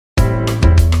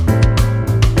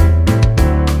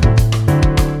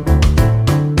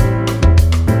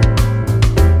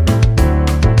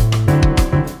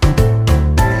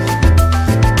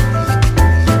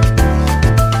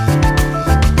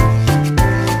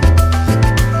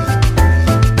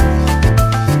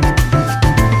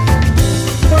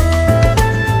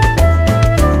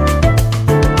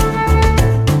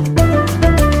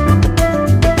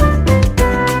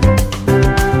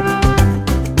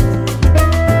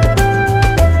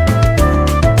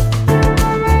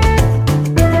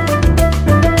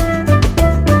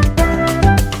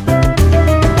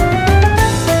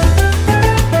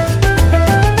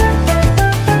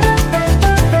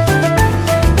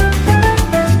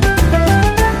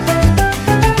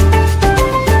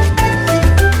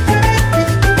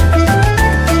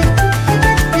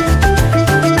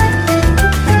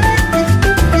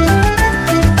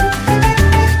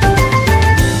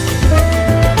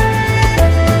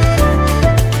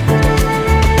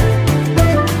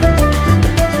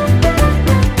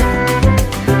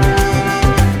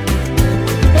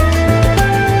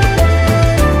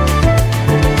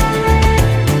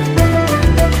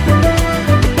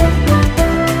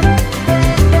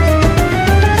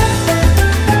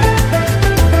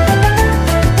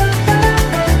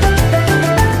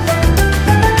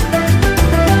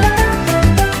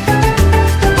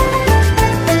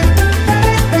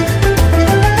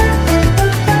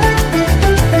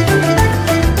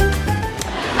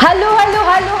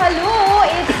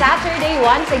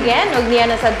once again, og niya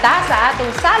na sa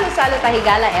atong Salu Salo ta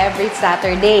Higala every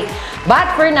Saturday. But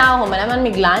for now, human naman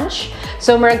mig-lunch.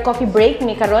 So, marag coffee break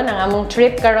mi karon. Ang among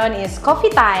trip karon is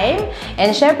coffee time.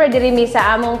 And syempre, diri mi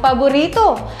sa among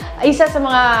paborito. Isa sa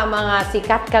mga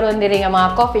sikat karon diri nga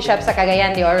mga coffee shop sa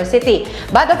Cagayan de Oro City.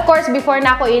 But of course, before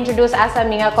na ako i-introduce asa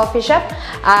mga coffee shop,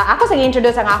 ako sa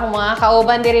i-introduce ang akong mga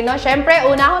kauban diri, no. Syempre,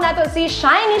 una ko nato si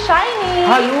Shiny.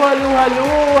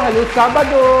 Halo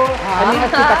Sabado. Kanina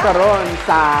kita karon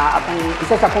sa atong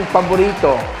isa sa akong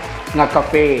paborito nga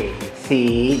cafe.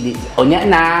 Onya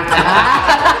na.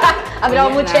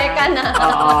 Abla mo checka na.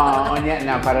 Oo, onya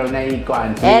na para na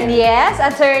ikuan. And yes,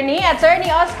 attorney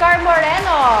Oscar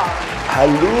Moreno.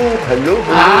 Halo.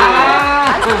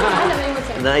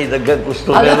 Naidagag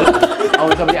customer.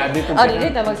 Sabi abi ko. Dili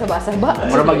ta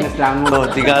magsaba-saba. Mura magnislang. No,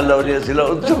 tingalaw niya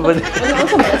sila. Unsa ba ni?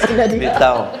 Unsa ba sila dito?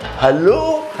 Bitaw.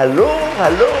 Halo.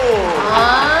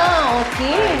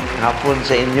 Okay. Hapon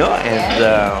sa inyo and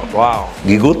wow.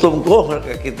 Gigutom ko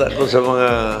nakakita ko sa mga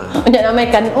Unya na may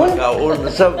kanon. kaon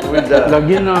sa with the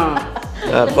Lagi na.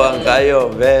 Kuang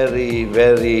kayo,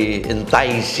 very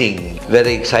enticing,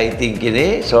 very exciting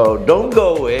kini. So don't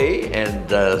go away and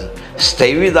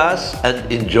stay with us and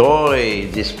enjoy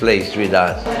this place with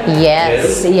us.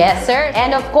 Yes, sir.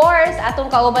 And of course, atong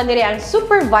kauban diri ang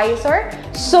supervisor.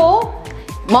 So,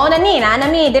 mao na ni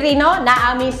naami diri, no,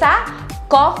 naami sa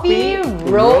Coffee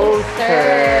Roaster.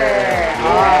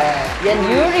 Yan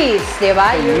Yuris, di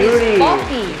ba? Yuris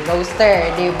Coffee Roaster,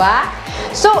 di ba?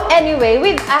 So anyway,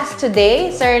 with us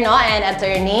today, sir, no, and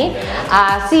attorney,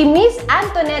 si Miss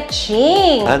Antoinette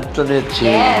Ching.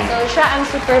 Yes, so siya ang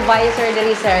supervisor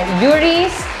diri sa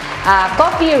Yuris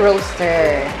Coffee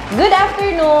Roaster. Good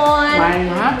afternoon.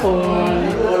 May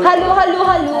hapon. Halo.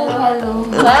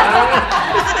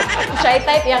 Shy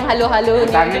type yung halo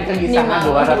Tangan kang isa nga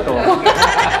duwara to.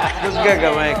 Kusga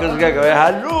gamay. Halo.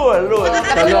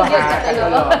 Talo.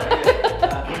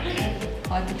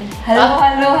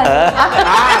 Halo.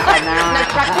 Kana.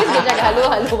 Nag-practice ka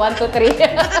halo, 1, 2, 3.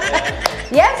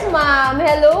 Yes, ma'am.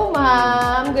 Hello,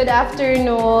 ma'am. Good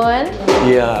afternoon.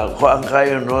 Yeah, kuang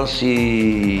kayo no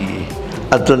si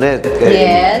Antoinette.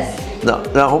 Yes.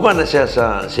 Nahuman na siya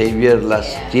sa Xavier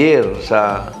last year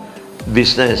sa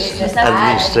business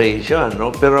administration,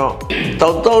 no? Pero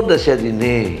taon-taon na siya din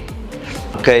eh.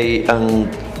 Kay ang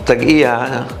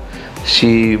tag-iya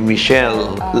si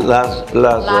Michelle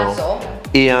Lazo.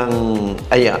 Iyang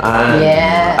ayaan,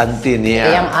 auntie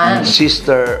niya,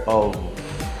 sister of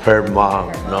her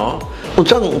mom, no?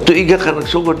 Unsang tuiga ka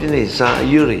nagsugod din sa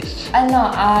Yuris?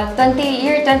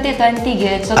 Year 2020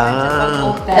 gid, so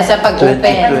sa pag-open.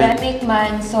 Pandemic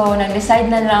man, so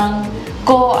nag-decide na lang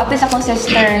ko apil sa akong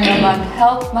sister na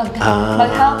mag-help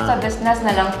sa business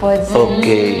na lang po.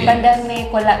 Okay. Pandemic,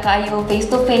 wala kayo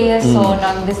face-to-face, so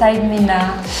nag-decide mi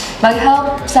na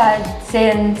mag-help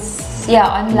since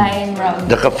online round.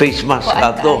 Naka-face mask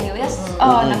ato. Yes,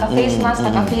 naka-face mask,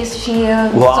 naka-face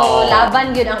shield. Wow. So,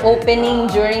 laban yun ang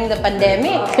opening during the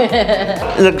pandemic.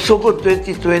 Nagsugod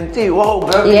 2020. Wow,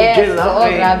 grabe. Yes, Jill, oo,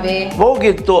 grabe. Wow,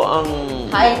 gito ang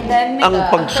Pandemic. ang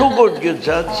pagsugod yun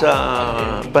sa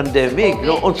pandemic.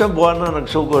 No? Unsang buwan na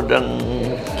nagsugod ang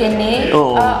Kini?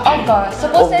 Oo. August.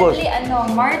 Supposedly,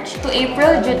 March to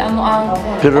April, jud ang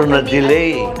pero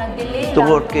na-delay.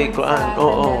 Tungod kay kuan.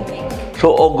 Oo.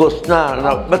 So August na.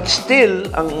 But still,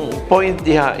 ang point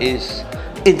diha is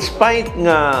in spite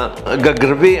nga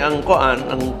gagrabe ang kuan,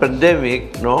 ang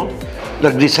pandemic, no?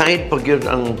 Nag-decide pag yun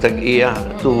ang tag-iya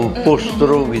to push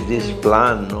through with this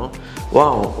plan, no?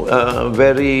 Wow,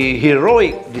 very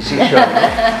heroic decision.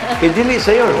 Dili sa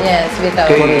yun. Yes, without.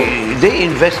 They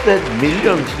invested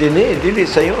millions din dili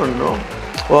sa yun, no?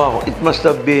 Wow, it must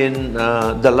have been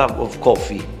the love of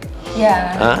coffee.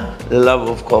 Yeah. The love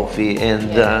of coffee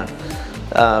and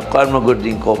kuan magud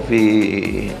din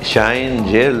coffee shine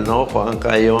gel, no? Kuan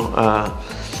kayo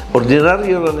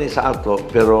ordinaryo lang ni sa ato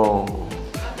pero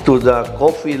to the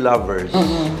coffee lovers.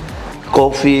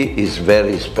 Coffee is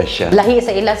very special. Lahi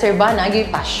sa ila, sir ba?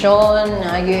 Nagyo'y passion,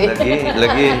 nagyo'y...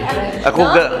 Lagi. Ako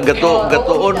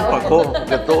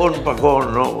gatoon pa ko,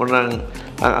 no? Unang,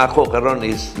 ang ako karon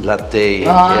is latte.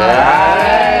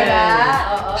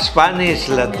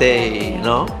 Spanish latte,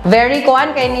 no? Very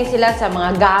kuan kay ni sila sa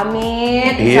mga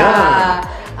gamit,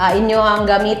 sa inyo ang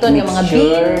gamiton yung mga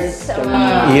beans.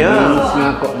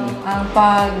 Ang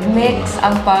pag-mix,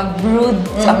 ang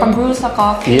pag-brew sa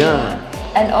coffee.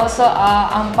 And also,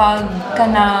 ang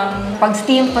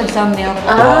pag-steam po sa milk.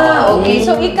 Okay.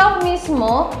 So, ikaw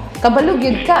mismo, kabalog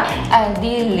yun ka?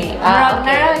 Dili.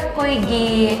 Nara ko'y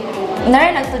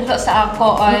Nari nagtudlo sa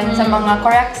ako on sa mga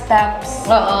correct steps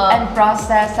and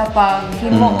process sa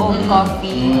paghimo og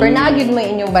coffee. Pero naagid mo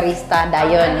inyong barista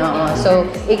dayon, so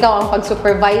ikaw ang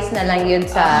pag-supervise na lang yun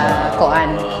sa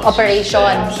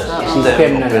operations.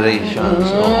 System operations.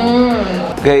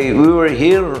 Okay, we were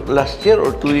here last year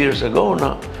or 2 years ago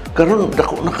na karon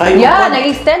dako na kayo. Yeah,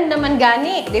 nag-extend naman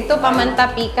gani dito pa man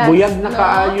tapikan. Buyag na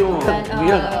kaayo.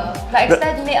 Buyag.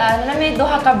 Na-extend mi may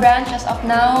duha ka branch as of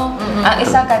now. Ang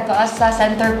isa ka to as sa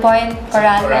Center Point,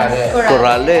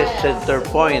 Corrales, Center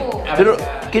Point. Pero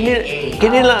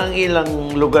kini lang ang ilang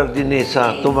lugar din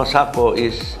sa Tomas Saco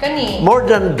is more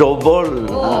than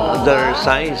double their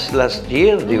size last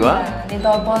year, di ba?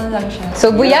 Double lang siya.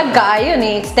 So buyag kaayo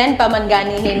ni extend pa man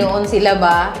gani ni noon sila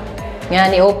ba? Yan,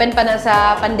 i-open pa na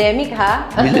sa pandemic, ha?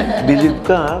 Believe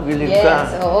ka, ha? Believe ka.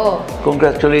 Yes, oo.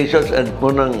 Congratulations at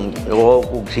mo nang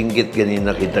kung singgit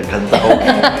ganina kita kanta ko.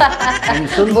 Ang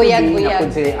soon Buyag.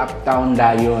 na sila uptown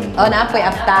dayon. Oh, naapoy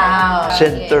uptown.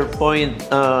 Center Point,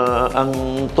 ang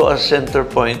tuas Center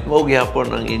Point, mo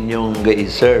gyapon ang inyong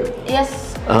ga-serve. Yes.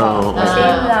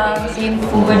 Same lang, same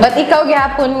food. But ikaw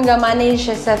gyapon nga manage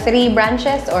siya sa 3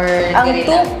 branches or ang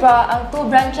two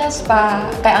branches pa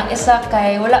kay ang isa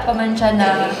kay wala pa man siya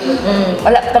na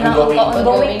wala pa nang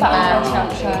ongoing pa ang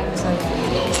construction. So,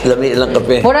 Lami ilang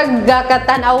kape. murag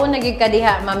katanaw na gid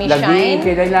kadiha, Mami Shine.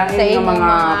 Lagi kay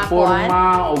mga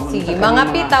forma o sige, mga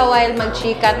pita while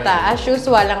magchika ta. As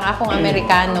usual lang akong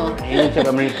Amerikano. Ayun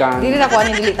siya American. Dili na ko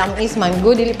ani dili tamis man.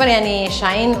 Good dili pa rin ni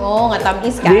Shine nga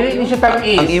tamis ka. Dili siya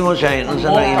tamis. Ang imo Shine, unsa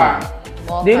na imo?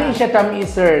 Dili siya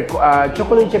tamis, sir.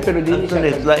 Chocolate siya pero dili siya.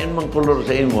 Antoinette, lain mang color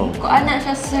sa imo. ana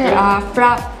siya sir,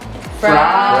 frap.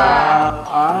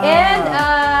 And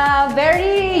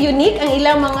very unique ang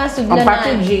ilang mga sudlanan. Ang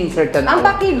packaging, sir, tanaw. Ang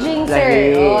packaging, sir.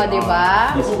 Oh, di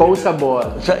ba? Disposable.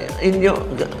 Sa inyo,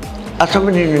 asa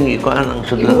man ninyo ikuan ang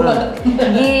sudlanan?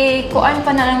 Kuan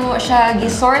pa na mo siya,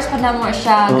 gi-source pa na mo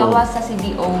siya gawas sa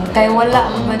CDO. Kay wala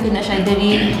man na siya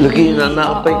diri. Lagi na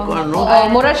naapay ko ano. Oo,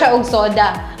 mura siya og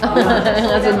soda.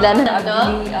 Nga sudlanan,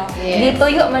 no? Dito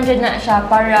yo man dyan na siya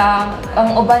para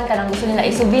ang uban ka lang gusto nila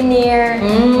i-souvenir.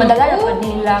 Madala na po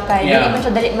nila kay dili man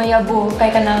siya dali mayabo kay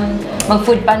kanang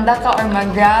mag-food panda ka or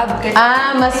mag-grab.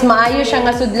 Mas maayo siya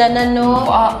nga sudlanan, no?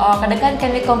 Kadaghan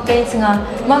kami complaints nga,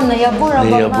 ma'am, nayabo ra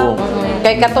ba, Nayabo. ma'am?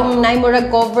 Kay katong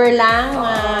naimurag cover lang.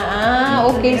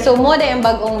 Okay. So mo na yung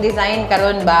bagong design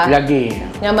karon ba? Lagi.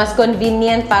 Nga mas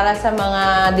convenient para sa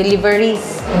mga deliveries.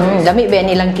 Dami ba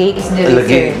nilang cakes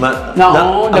Lagi.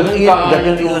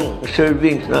 dagang ilang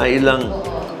servings na ilang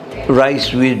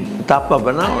rice with tapa ba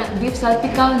na? Beef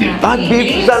salpikaw na.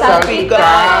 Beef salpikaw.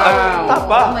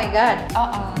 Tapa. Oh my God.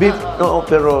 Beef, oo,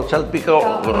 pero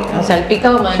salpikaw.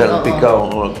 Salpikaw man. Salpikaw.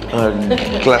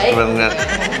 Class man nga.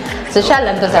 Social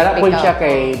lang to Sarap po siya salpikaw.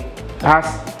 kay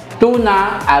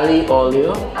tuna, ali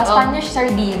olio. Spanish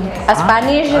sardines.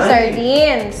 Spanish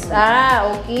sardines.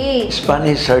 Okay.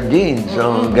 Spanish sardines.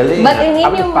 So, galing. But in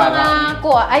Ang inyong mga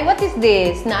kuha, ay what is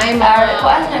this? Na ay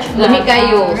Kuan na siya. lami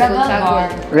kayo. Rebel bar.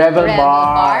 Rebel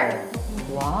bar.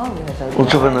 Wow.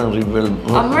 Unsa ba ng rebel?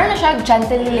 Meron na siya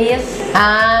chantilly.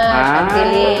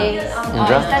 Chantilly.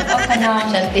 Instead of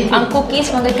Chantilly. ang cookies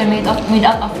magay ka made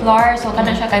out of flour, so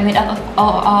kana siya kay made out of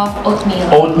oatmeal.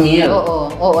 Oatmeal.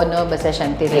 Oo, no, basta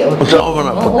chantilly. Unsa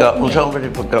man ang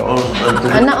pagkaon?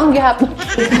 Ana ang gihapon.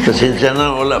 Pasensya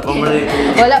na, wala pa man.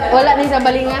 Wala ni sa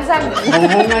balingasag.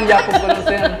 Manghuhungan Jacob ko lang,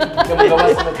 sir.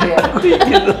 Gamagawas mo siya.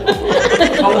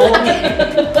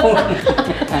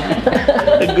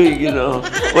 Agoy, gino.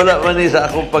 Wala man ni sa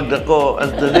akong pagdako,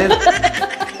 Antoinette.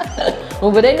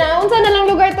 Mubaday na, unsa na lang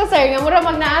lugar to, sir? Nga mura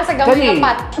magnaa sa gamay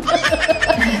kapat.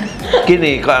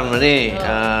 Kini, kaan man ni,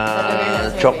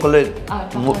 chocolate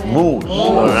mousse.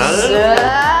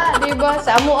 Diba?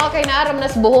 Sa amo kay naaram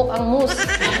nas buhok ang mousse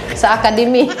sa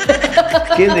academy.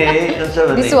 Kini, ano sa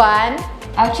man ni? This one?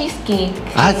 Cheesecake.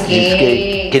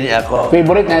 Cheesecake. Kini ako.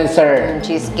 Favorite na, sir.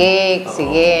 Cheesecake.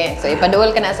 Sige. So,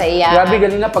 ipaduol ka na sa iya. Grabe,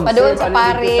 ganun na pag Paduol serve, sa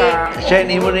pare. Shine,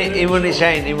 imo ni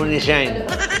shine.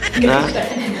 Ha?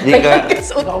 Di ka?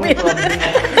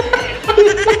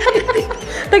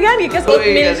 Tagani ka sa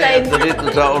oatmeal shine. Dito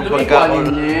sa akong pagkaon.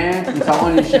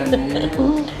 Isaon ni siya.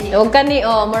 Huwag ka ni,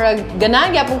 murag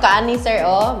ganang yapong kaani, sir,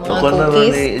 mga Ako na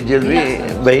cookies. ni Jelby,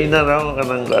 bahina raw ka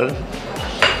ng kaan.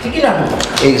 Sige lang.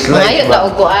 Ngayon ta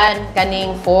uguan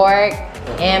kaning fork,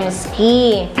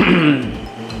 ski.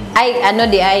 Ay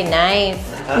knife.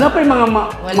 Ano pa yung mga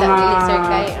Wala, dili, sir,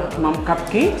 kay.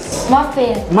 cupcakes?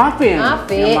 Muffin. Muffin.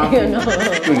 Muffin, Yeah, you know.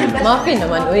 Muffin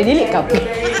naman. Uy, dili kape.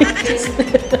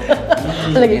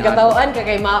 Lagi katawaan ka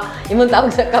kay imong tawag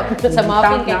sa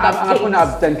muffin kay cupcakes. Ako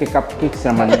na-abstain kay cupcakes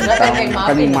naman. Kay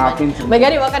muffin. Muffins. May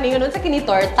gani wa kaningon sa kini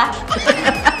torta.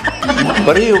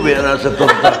 Pareho ba na sa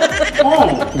torta?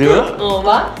 Di ba? Oo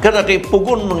ba? Kana kay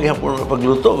pugon mangyapon na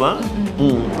pagluto ba?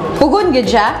 Pugon gid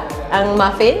siya ang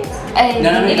muffins. Ay,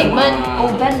 hindi man.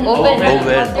 Oven.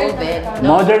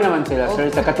 Modern naman sila,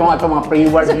 sir. Sa katong atong mga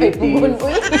pre-war Sa pugon, duties.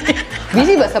 uy.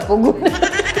 Busy ba sa pugon?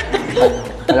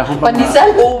 Wala akong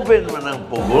Pandesal. Oven man ang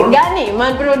pugon. Gani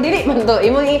man, pero dili man to.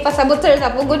 Imong ipasabot sir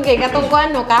sa pugon kay katong kuan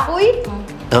no, kahoy.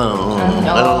 Oo.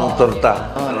 Anong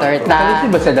torta? Oh, Kasi torta.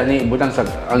 ba sa dani, butang sa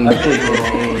ang ito.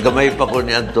 Gamay pa ko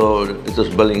niya to, ito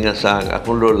sa balingasag.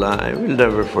 Akong lola, I will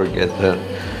never forget her.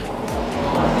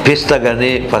 Pista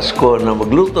gani, Pasko, na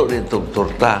magluto nitong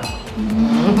torta.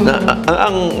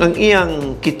 Ang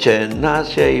iyang kitchen, na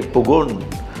siya'y pugon.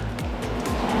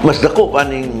 Mas dako pa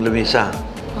ning lamisa.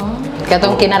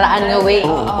 Katong kinaraan nga way.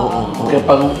 Kaya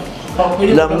pang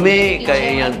Lami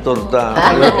kay iyang torta.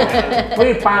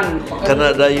 uy, pan.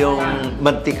 Kanada yung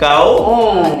mantikaw.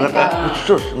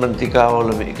 Sus, mantikaw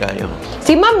lami kayo.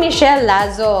 Si Ma'am Michelle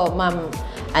Lazo, Ma'am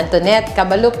Antoinette,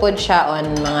 kabalo pod siya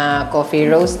on mga coffee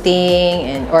roasting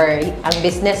or ang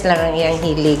business lang ang iyang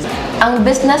hilig. Ang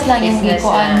business lang yung Business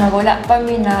gikuan na. na wala pa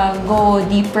mi na go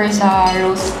deeper sa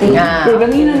roasting. Pero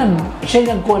ganina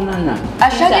siya nagkuhan na.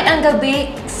 Siya din ang gabi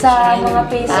sa mga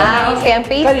pastries. Okay, ang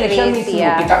Kaya siya pastries, mismo,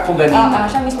 yeah. kita ko ganina.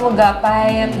 Siya mismo gapay,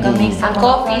 gamig sa Ang mga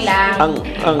coffee lang.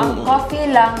 Ang coffee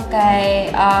lang kay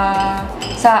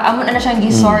sa amon na siyang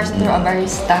gi-source through a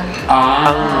barista.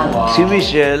 Si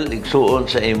Michelle, igsuon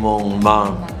sa imong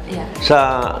mom. Yeah. Sa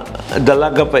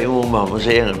dalaga pa imong mom, sa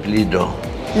iyang apelido.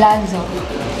 Lazo.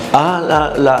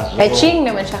 Lasso. Kay Ching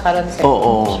naman siya karon sir.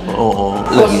 Oo.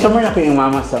 Customer na ko yung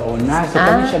mama sa una. So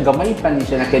kami siya, gamay pa niya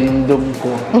siya na kinundom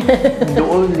ko.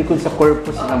 Doon likod sa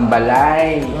corpus ng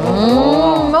balay.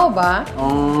 Mau ba?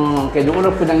 Kaya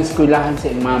doon po ng eskwelahan sa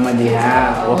mama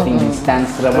diha. Walking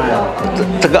distance naman.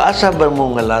 Taga-asa ba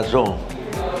mo nga laso?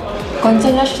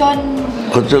 Consolation.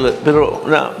 Pero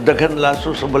na daghan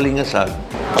laso sa balingasag.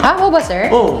 Mau ba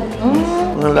sir? Oo.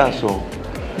 Nga laso.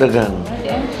 Daghan.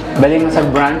 Bali mo sa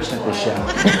branch na to siya.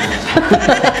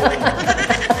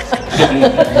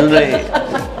 Doon ay,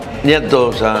 niya to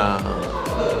sa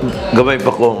gamay pa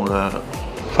ko nga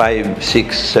 5, 6,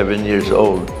 7 years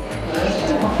old.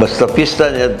 Basta pista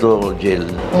niya to, Jill.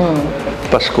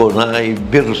 Pasko na ay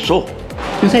birso.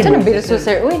 Saan ang birso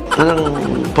sir? Uy, Anong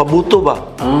pabuto ba?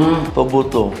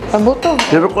 Pabuto. pabuto.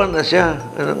 Pero kung na siya,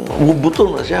 bubuto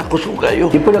na siya, kusog kayo.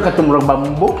 Di po na katumurang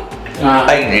bambo.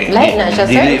 Ay, Lahi na siya,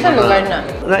 sir. dili Sa man lugar na.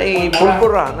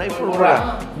 Naipulpura.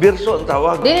 Birso ang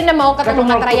tawag. Dili na mao katong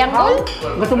mga triangle?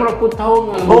 Katumurang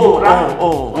putahong ang Oo, bubura.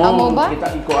 oo. Amo ba?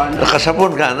 Kita ikuan.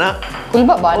 Nakasapon ka na.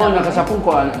 Kulba ba Oo, na? nakasapong ko.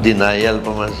 Denial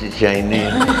pa man si Shiny.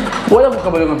 Wala mo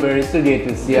kabalo nga verso dito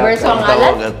siya. Verso ang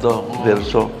Tawag alas? ato,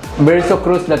 Birso. Verso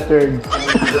Cruz the third.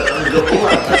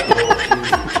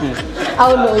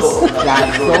 Aulos.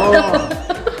 Laso.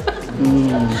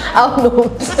 Aulos.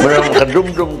 Pero ang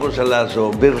kadumdum ko sa laso,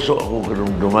 Birso ako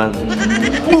kadumduman.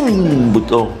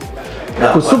 Buto.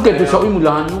 Kusog kayo sa uy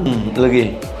mulahan mo.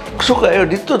 Lagi. So kayo,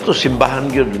 dito to simbahan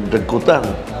yun, dagkutan.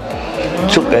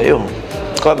 So kayo.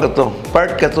 Kuha ka to.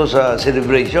 Part ka to sa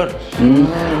celebration.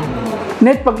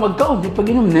 Net, pag magkaon, di pag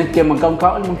inom net, kaya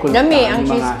magkaon-kaon mong kulta. Yummy, ang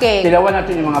cheesecake. Tilawan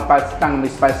natin yung mga pastang, may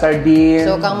spice sardine.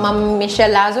 So kang Ma'am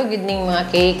Michelle Lazo gid ning mga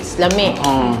cakes lami.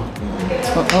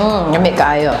 Lami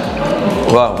kaayo.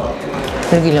 Wow.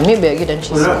 Lagi lami ba gid ang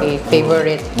cheesecake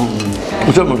favorite.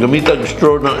 So magamit ang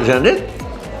straw na Janet?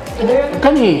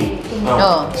 Kani.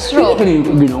 Oh, straw. Kani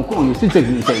yung ginaw ko, ang isa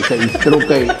straw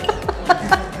kay.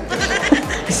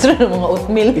 Straw ng mga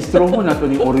oatmeal. Straw mo na to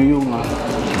ni Oreo nga.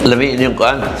 Lami yung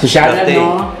kuan. Si Shannon, Latte.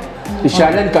 no? Si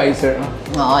Shannon Kaiser.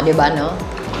 Oo, di ba no?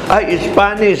 Ay,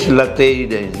 Spanish latte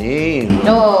din eh.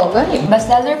 No, gani.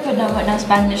 Bestseller po naman ng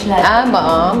Spanish latte.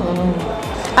 Ba?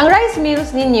 Ang rice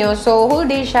meals ninyo, so whole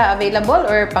day siya available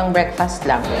or pang breakfast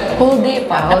lang? Whole day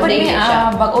pa. Whole Dapat day may siya.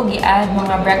 bago gi-add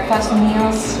mga breakfast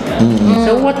meals.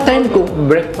 So what time ko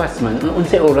breakfast man?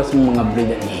 Unsay oras mo mga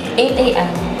bread ni? 8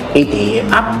 a.m. 8 a.m.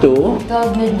 up to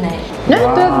 12 midnight. Na,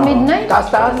 12 midnight?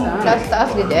 Taas-taas.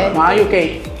 Taas-taas gid eh. Maayo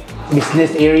kay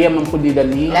business area man po di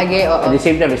dali. Lagi, oo. At the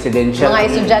same time residential. Mga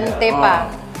estudyante pa.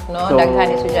 No, So, daghan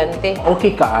estudyante.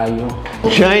 Okay kaayo.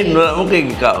 Shine, wala mo kay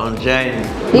kaon, Shine.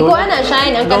 Di ko ana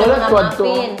shine ang kanang Wala, mga tuwad to.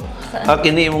 muffin.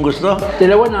 Kini mong gusto?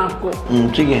 Tilawan na ako.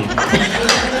 Sige.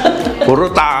 Puro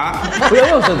ta. Kuya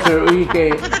yo sa sir uy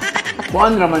kay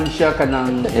kuan raman siya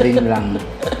kanang ring lang.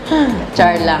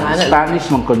 Char lang ano. Spanish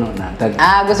man kuno na.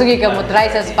 Gusto gi ka mo try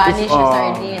sa Spanish na Oh,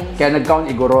 sardines. Kaya nagkaon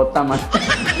igorota man.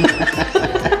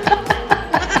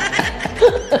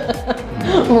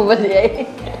 mo ba di ay?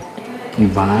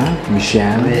 Diba?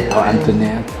 Michelle o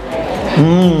Antoinette.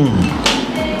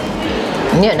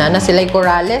 Yan, na sila'y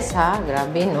Corrales ha.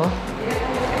 Grabe, no?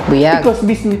 Buyag. Because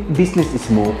business is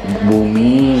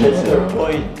booming. That's your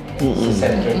point.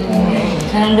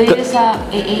 Nandoy yun sa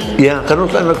AA. Yeah, karon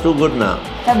saan nagsugod na?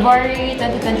 February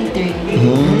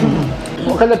 2023.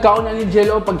 Kung kalagkaon na ni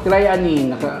Jello, pag-try ani.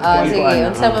 Sige,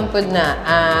 unsa man pud na.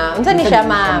 Unsa ni siya,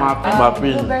 ma'am?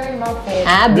 Muffin. Blueberry muffin.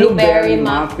 Blueberry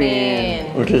muffin.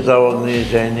 Ano siya tawag ni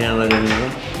Shania na ganito?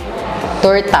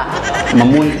 Torta.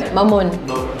 Mamun.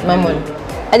 Mamon.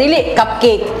 Dili,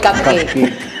 cupcake.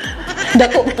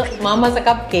 Dako, mama sa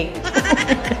cupcake.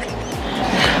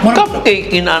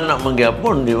 Cupcake kinana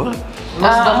magyapon, di ba?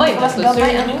 Mas gamay, Mas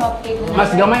gamay ang cupcake.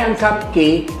 Mas gamay ang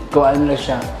cupcake, kung ano na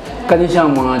siya. Kani siyang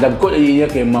mga dagko, iya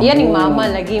kay mamun. Yan yung mama,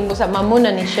 lagi mo sa mamon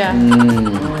na ni siya.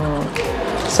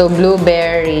 So,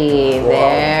 blueberry,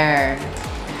 there.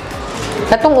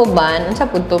 Katong uban, unsa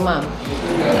pud to, ma'am?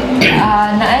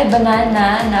 Naay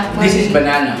banana na for... This is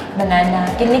banana. Banana.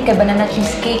 Kini kay banana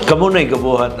cheesecake. Kamu na'y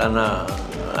gabuhat ana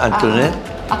Antoinette?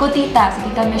 Ako tita, si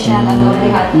Tita Michelle, ako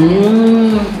lahat.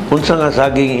 Unsa nga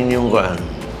saging inyong kuan?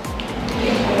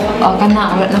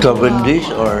 Kana, wala na ko. Cavendish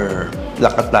or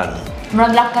lakatan?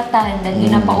 Murag lakatan,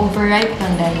 dahil na pa-overripe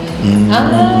lang dahil.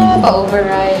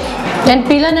 Pa-override. And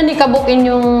pila na ni kabuk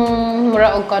inyong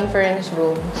mura og conference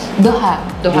room? Duha.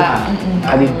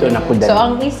 Adito na po So,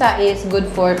 ang isa is good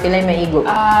for pilay maigo.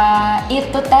 8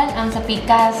 to 10 ang sa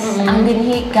pikas. Ang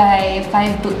dinhi kay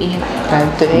 5 to 8.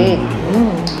 5 to 8.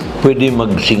 Pwede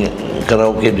mag-sing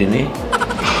karaoke din eh.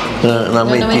 Na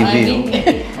may TV, no?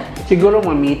 Siguro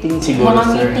mga meeting siguro, Mga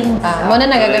sir. meetings. Muna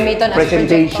nagagamiton as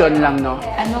Presentation lang, no?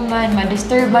 Ano man,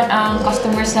 ma-disturban ang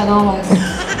customers sa gawas.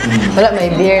 Wala,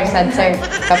 may beer, sad sir.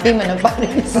 Kape man ang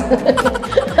Paris.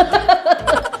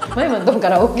 May man tong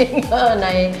karaoke nga,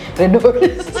 na Red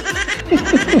Doors.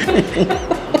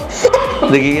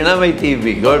 Nagiging na may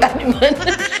TV, God.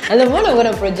 Alam mo na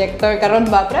ng projector,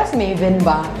 karon ba? Press Maven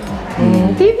ba?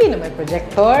 TV na may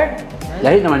projector.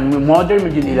 Dahil naman, modern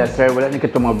mo dyan nila, sir. Wala na ka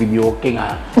mga video king,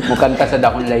 ha? Mukanta sa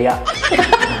dakong laya.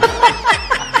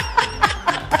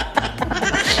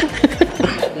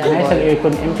 Ay, sa aircon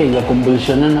M, kaya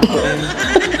convulsion na ako.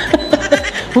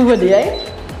 Mo ba di ay?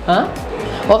 Ha?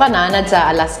 O ka nanad sa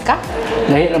Alaska?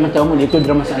 Dahil naman tao mo, likod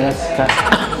drama sa Alaska.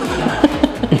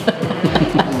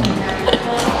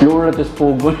 Lura tos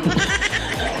pugon.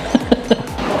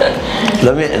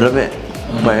 Lami.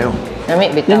 Mayo. Nami,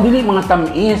 Yung bitaw. dili mga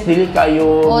tamis, dili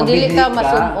kayo Dili ka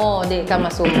mabigli dili ka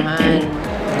masumhan.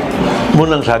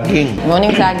 Munang saging.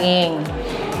 Morning saging.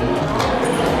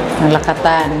 Ang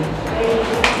lakatan.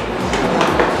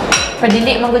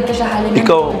 Padili, magod ka siya halin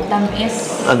Ikaw. ng tamis.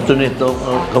 Antonito,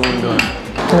 kamu doon.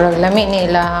 Murag lami ni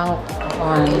ilang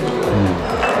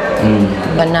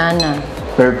banana.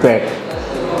 Perfect.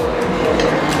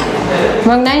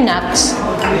 Mag 9 nuts.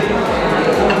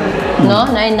 No?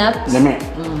 9 nuts? Lami.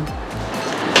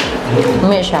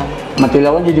 May siya.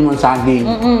 Matilawan din mo ang saging.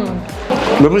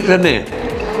 Lami ka ni.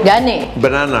 Gani.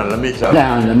 Banana, lami sa.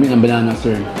 Lami ng banana,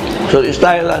 sir. So,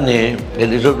 style ni,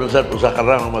 ilisod mo sa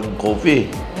karang mag-coffee.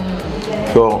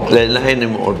 So,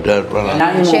 lain-lain mo order para.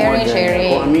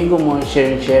 Sharing. Kung amigo mo,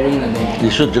 sharing na din.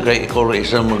 Lisod ka kay ikaw rin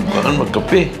isang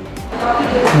magkape.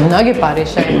 Nagi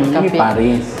Paris siya yung Kami kape.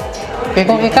 Paris. Kaya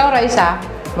kung ikaw ra isa,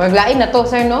 maglain na to,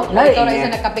 sir, no? Kung Lain ikaw ra eh.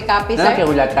 isa nagkape-kape, sir.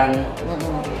 Nakihulatan.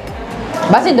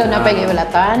 Basi doon na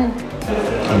pag-iwalatan.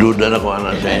 Duda na ko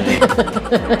ana sa ini.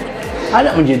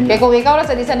 Alam mo dyan. Kaya kung ikaw ra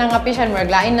sa di sa nangapi siya,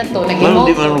 maglain na to. Man,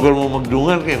 Nag-emote. di man lugar mo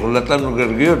magdungan kay kulatan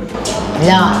lugar gyud.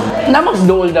 Yeah. Namang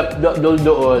dool.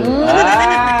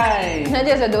 Ay!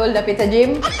 Nandiyan sa dool dapit sa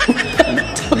gym.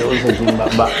 Dool sa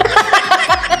Zimbabwe.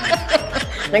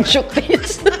 Nag-shook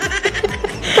this.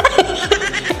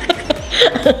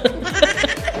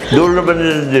 Dol na ba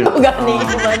nila din?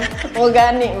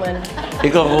 Organic man.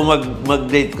 Ikaw kung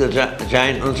mag-date ka sa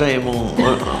China, unsa imong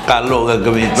kalo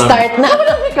gagamit na? Start na.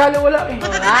 Kala wala eh.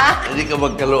 Hindi ka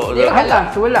magkalo.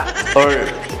 Wala. Or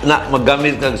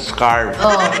maggamit kang scarf.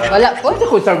 Wala po. Pwede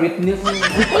ko sa witness.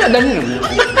 Wala dami naman.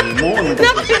 Mo,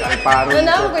 paro.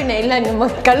 Ano ko na ilan yung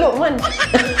magkalo man.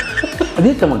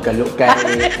 Dito magkalo kay...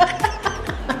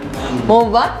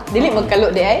 Mo ba? Dili magkalo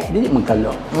di ay? Dili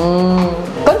magkalo.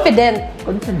 Confident.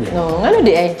 Confident. No, ngano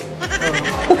di ay?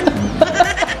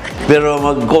 Pero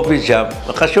mag-coffee shop,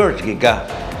 naka-shorts ka.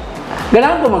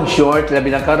 Ganahan ko mag-short,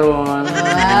 labi na karon.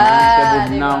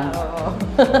 Kabud now.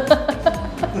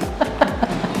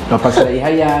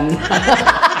 Papasaihayan.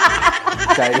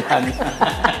 Saihan.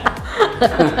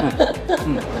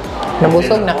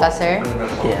 Nabusog na ka, sir?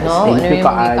 Yes. No? Ano Thank you yung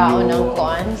kaayo. magkakaon ng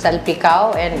kuan?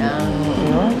 Salpikaw and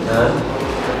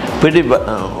Pwede ba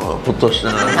putos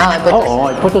na? Putos. Oo,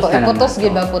 putos na naman. Putos,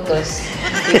 gid ba putos?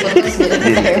 Putos, gid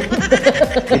ba?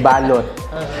 Ibalot.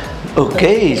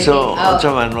 Okay, so,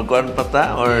 unsa man, magkuhan pa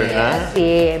ta? Or,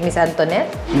 Si Miss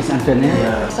Antoinette. Miss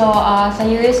Antoinette. So, sa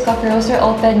Yuris Coffee Roaster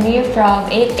open me from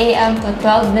 8 a.m. to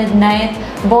 12 midnight.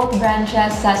 Both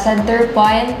branches sa Center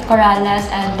Point, Corrales,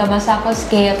 and Tomas Saco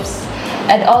Skips.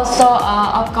 And also,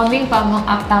 upcoming pa mong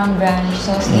Actang branch.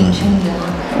 So, stay tuned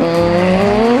lang.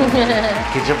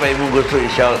 Kinsa pa imong gusto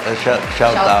i-shout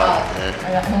out?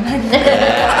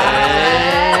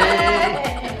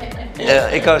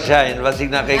 Ikaw, Shine, basig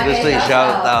na kay gusto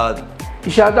i-shout out.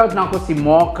 I-shoutout na ako si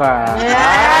Mocha.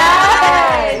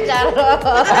 Ay, charot.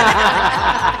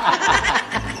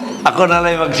 Ako na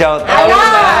lang mag-shout out.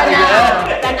 Ayaw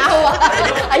Tanawa.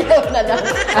 Ayaw na lang.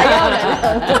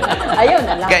 Ayaw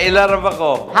na lang. Kailarap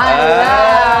ako.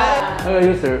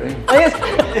 Ayun, sir. Ayaw,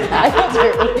 sir.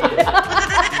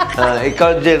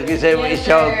 Ikaw, Jill, kasi mo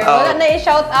i-shout out. Wala na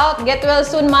i-shout out. Get well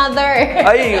soon, mother.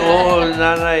 Ay,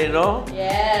 nanay, no?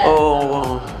 Yes.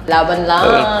 Laban lang.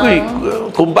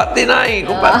 Kumbati na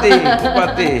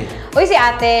kumbati. Uy, si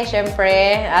ate,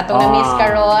 syempre, atong na-miss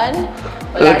karon.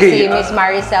 Wala Okay, si Miss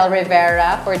Maricel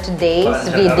Rivera for today's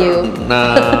video.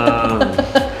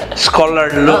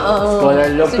 Scholar look. Scholar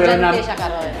look. Pero na, Estudyante siya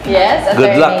karon. Yes,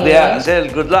 Good luck, attorney. Dia.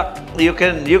 Sel, good luck. You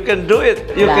can do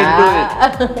it. You can do it.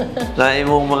 Na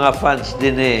imong mga fans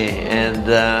din eh. And,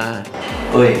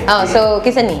 So,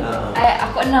 kisa ni? Ay,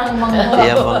 ako nang mga...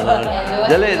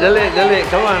 Dali.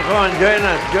 Come on. Join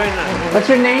us. what's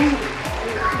your name?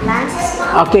 Lance.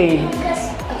 Okay.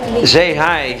 Say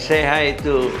hi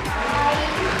to...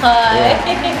 Hi.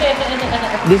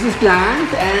 This is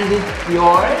Lance and it's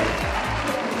yours?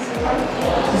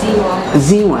 Z1.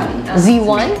 Z1.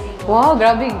 Z1? Wow,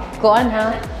 grabe. Kuan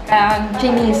ha?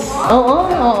 Chinese.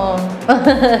 Oo.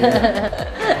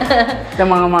 Sa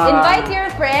mga Invite your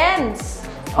friends.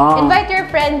 Invite your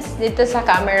friends dito sa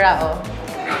camera,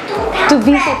 to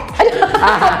visit.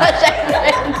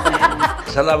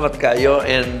 Salamat kayo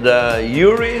and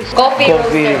Yuris Coffee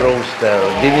Roaster.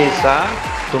 Dini sa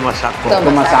Tomas Saco.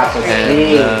 Tomas Saco.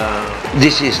 And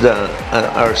this is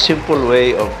our simple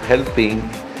way of helping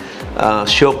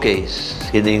showcase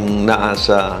hining naa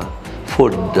sa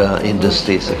food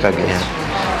industry sa Cagayan.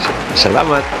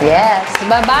 Salamat. Yes.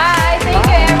 Bye-bye. Thank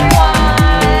you, everyone.